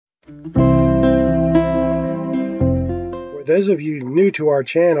For those of you new to our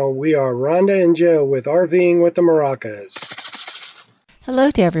channel, we are Rhonda and Joe with RVing with the Moracas.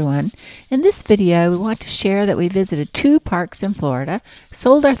 Hello to everyone. In this video, we want to share that we visited 2 parks in Florida,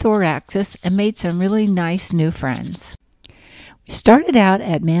 sold our Thor Axis, and made some really nice new friends. We started out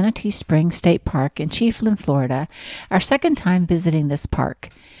at Manatee Springs State Park in Chiefland, Florida, our second time visiting this park.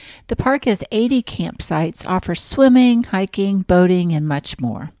 The park has 80 campsites, offers swimming, hiking, boating, and much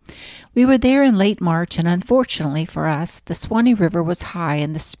more. We were there in late March, and unfortunately for us, the Swanee River was high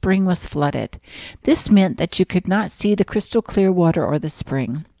and the spring was flooded. This meant that you could not see the crystal clear water or the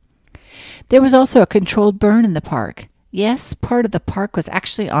spring. There was also a controlled burn in the park. Yes, part of the park was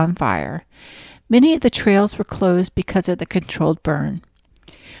actually on fire. Many of the trails were closed because of the controlled burn.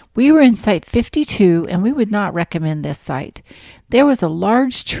 We were in Site 52, and we would not recommend this site. There was a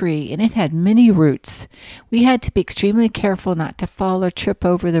large tree, and it had many roots. We had to be extremely careful not to fall or trip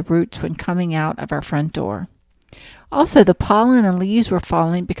over the roots when coming out of our front door. Also, the pollen and leaves were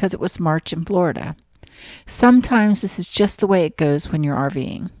falling because it was March in Florida. Sometimes this is just the way it goes when you're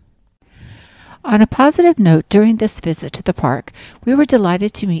RVing. On a positive note, during this visit to the park, we were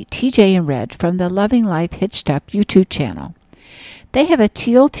delighted to meet TJ and Red from the Loving Life Hitched Up YouTube channel. They have a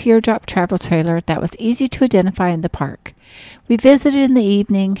teal teardrop travel trailer that was easy to identify in the park. We visited in the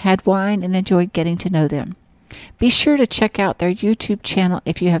evening, had wine, and enjoyed getting to know them. Be sure to check out their YouTube channel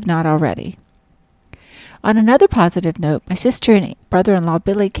if you have not already. On another positive note, my sister and brother-in-law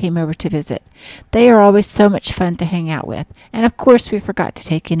Billy came over to visit. They are always so much fun to hang out with, and of course we forgot to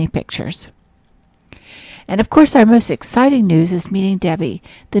take any pictures. And of course, our most exciting news is meeting Debbie,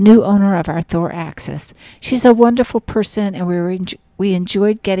 the new owner of our Thor Axis. She's a wonderful person, and we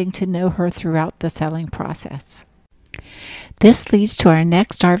enjoyed getting to know her throughout the selling process. This leads to our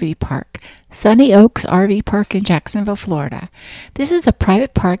next RV park, Sunny Oaks RV Park in Jacksonville, Florida. This is a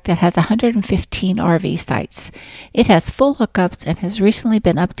private park that has 115 RV sites. It has full hookups and has recently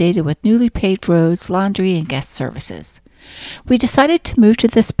been updated with newly paved roads, laundry, and guest services. We decided to move to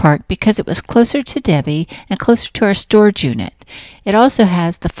this park because it was closer to Debbie and closer to our storage unit. It also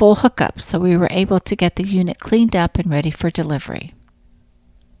has the full hookup, so we were able to get the unit cleaned up and ready for delivery.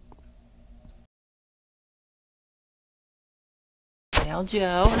 Well,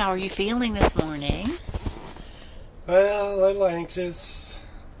 Joe, how are you feeling this morning? Well, a little anxious.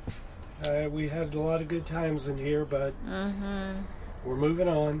 We had a lot of good times in here, but we're moving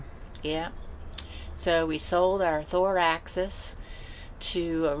on. Yeah. So we sold our Thor Axis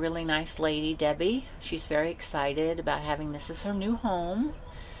to a really nice lady, Debbie. She's very excited about having this as her new home.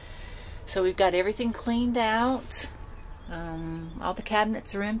 So we've got everything cleaned out. All the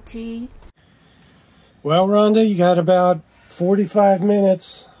cabinets are empty. Well, Rhonda, you got about 45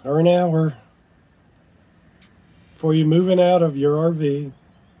 minutes or an hour before you're moving out of your RV.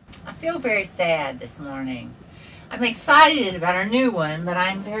 I feel very sad this morning. I'm excited about our new one, but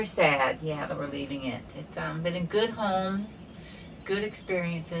I'm very sad, yeah, that we're leaving it. It's been a good home, good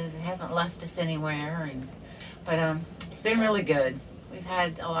experiences. It hasn't left us anywhere, but it's been really good. We've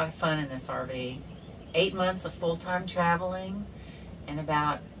had a lot of fun in this RV. 8 months of full-time traveling and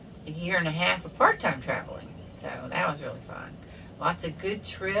about a year and a half of part-time traveling. So that was really fun. Lots of good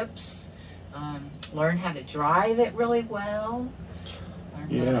trips. Learned how to drive it really well.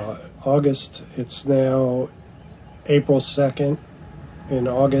 Yeah, August, it's now April 2nd. In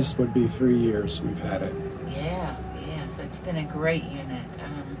August would be 3 years we've had it. Yeah, so it's been a great unit.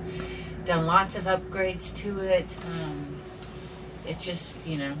 Done lots of upgrades to it. It's just,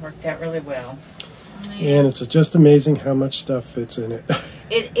 worked out really well. And it's just amazing how much stuff fits in it.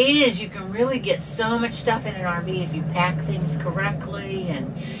 It is. You can really get so much stuff in an RV if you pack things correctly.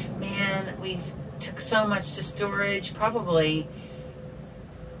 And man, we took so much to storage, probably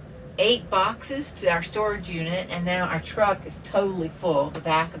 8 boxes to our storage unit, and now our truck is totally full. The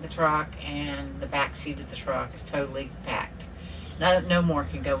back of the truck and the back seat of the truck is totally packed. No more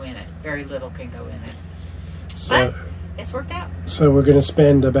can go in it. Very little can go in it. So, but it's worked out. So we're going to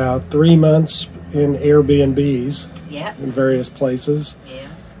spend about 3 months in Airbnbs. Yep. In various places. Yeah.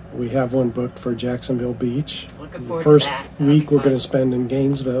 We have one booked for Jacksonville Beach. Looking forward First to that. week we're going to spend in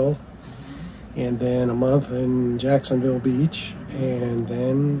Gainesville, and then a month in Jacksonville Beach, and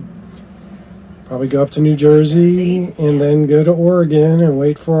then probably go up to New Jersey, and then go to Oregon and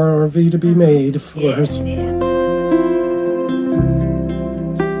wait for our RV to be made for us. Yeah.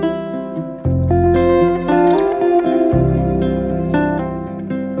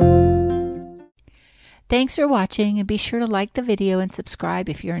 Thanks for watching, and be sure to like the video and subscribe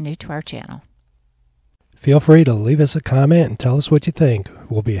if you're new to our channel. Feel free to leave us a comment and tell us what you think.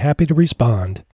 We'll be happy to respond.